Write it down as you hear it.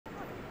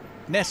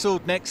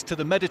Nestled next to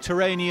the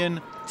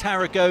Mediterranean,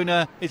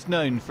 Tarragona is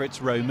known for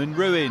its Roman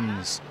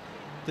ruins.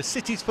 The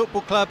city's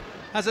football club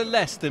has a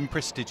less than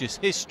prestigious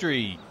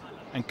history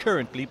and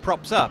currently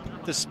props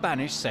up the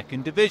Spanish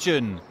second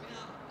division.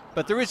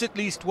 But there is at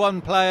least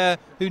one player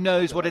who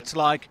knows what it's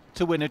like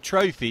to win a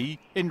trophy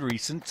in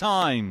recent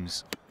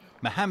times.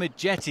 Mohamed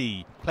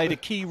Djetei played a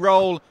key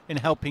role in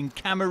helping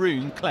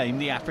Cameroon claim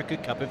the Africa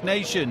Cup of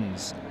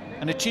Nations,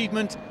 an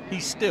achievement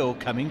he's still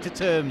coming to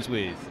terms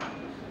with.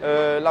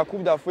 La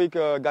Coupe d'Afrique,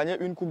 gagner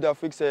une Coupe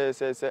d'Afrique,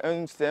 c'est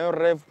un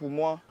rêve pour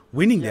moi.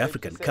 Winning the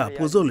African Cup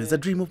was always a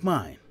dream of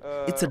mine.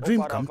 It's a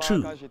dream come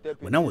true.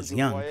 When I was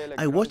young,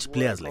 I watched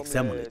players like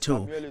Samuel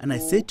Eto'o and I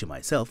said to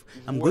myself,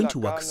 I'm going to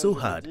work so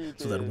hard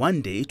so that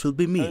one day it will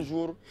be me.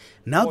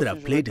 Now that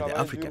I've played in the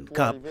African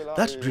Cup,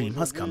 that dream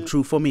has come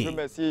true for me.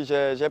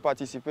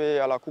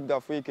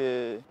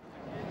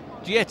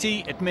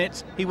 Djetei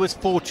admits he was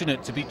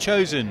fortunate to be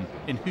chosen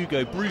in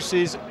Hugo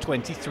Brous's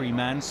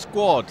 23-man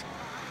squad.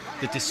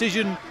 The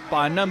decision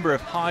by a number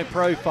of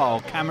high-profile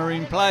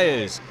Cameroon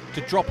players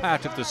to drop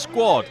out of the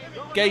squad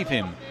gave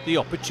him the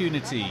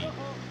opportunity.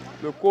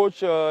 Le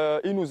coach,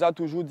 il nous a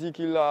toujours dit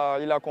qu'il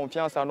a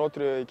confiance à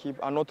notre équipe,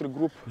 à notre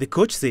groupe. The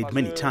coach said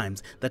many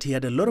times that he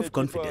had a lot of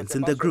confidence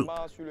in the group.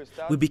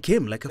 We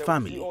became like a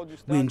family.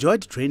 We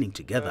enjoyed training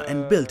together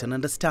and built an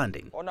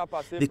understanding.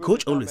 The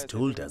coach always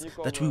told us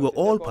that we were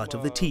all part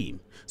of the team,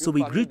 so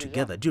we grew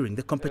together during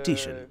the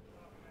competition.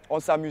 On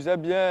s'amusait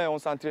bien, on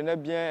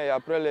s'entraînait bien, et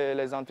après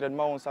les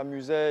entraînements, on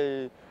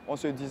s'amusait et on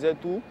se disait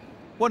tout.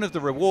 One of the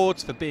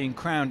rewards for being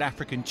crowned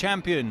African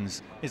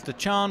champions is the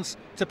chance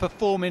to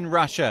perform in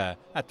Russia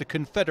at the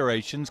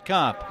Confederation's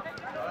Cup.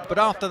 But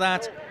after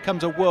that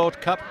comes a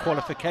World Cup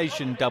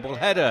qualification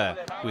double-header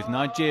with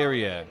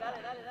Nigeria.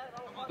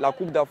 La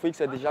Coupe d'Afrique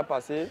s'est déjà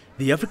passée.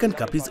 The African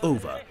Cup is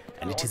over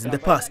and it is in the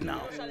past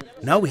now.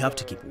 Now we have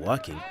to keep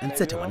working and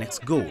set our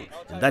next goal,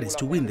 and that is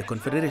to win the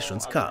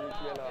Confederation's Cup.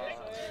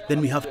 Then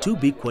we have two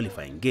big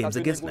qualifying games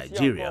against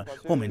Nigeria,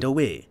 home and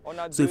away.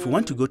 So if we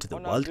want to go to the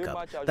World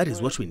Cup, that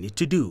is what we need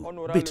to do,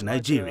 beat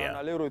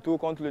Nigeria.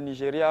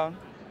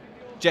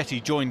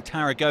 Djetei joined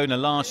Tarragona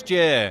last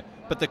year,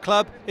 but the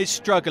club is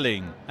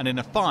struggling and in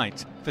a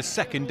fight for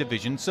second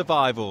division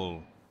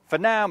survival. For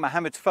now,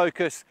 Mohamed's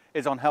focus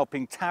is on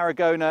helping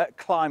Tarragona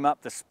climb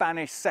up the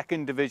Spanish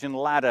second division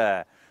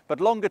ladder.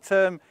 But longer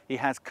term, he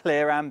has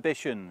clear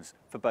ambitions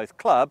for both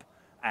club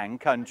and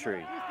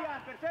country.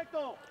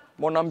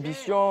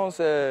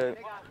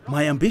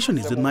 My ambition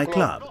is with my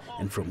club,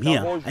 and from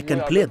here I can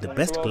play at the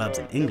best clubs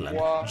in England,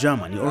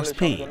 Germany or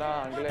Spain,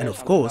 and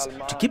of course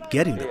to keep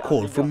getting the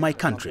call from my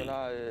country.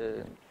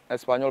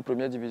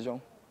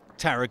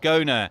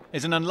 Tarragona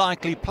is an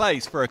unlikely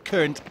place for a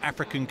current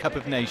African Cup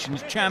of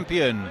Nations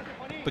champion,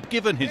 but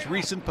given his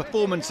recent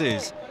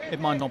performances, it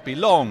might not be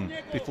long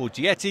before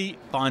Djetei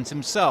finds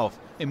himself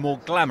in more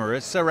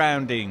glamorous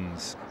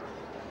surroundings.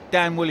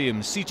 Dan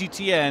Williams,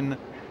 CGTN,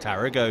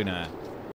 Tarragona.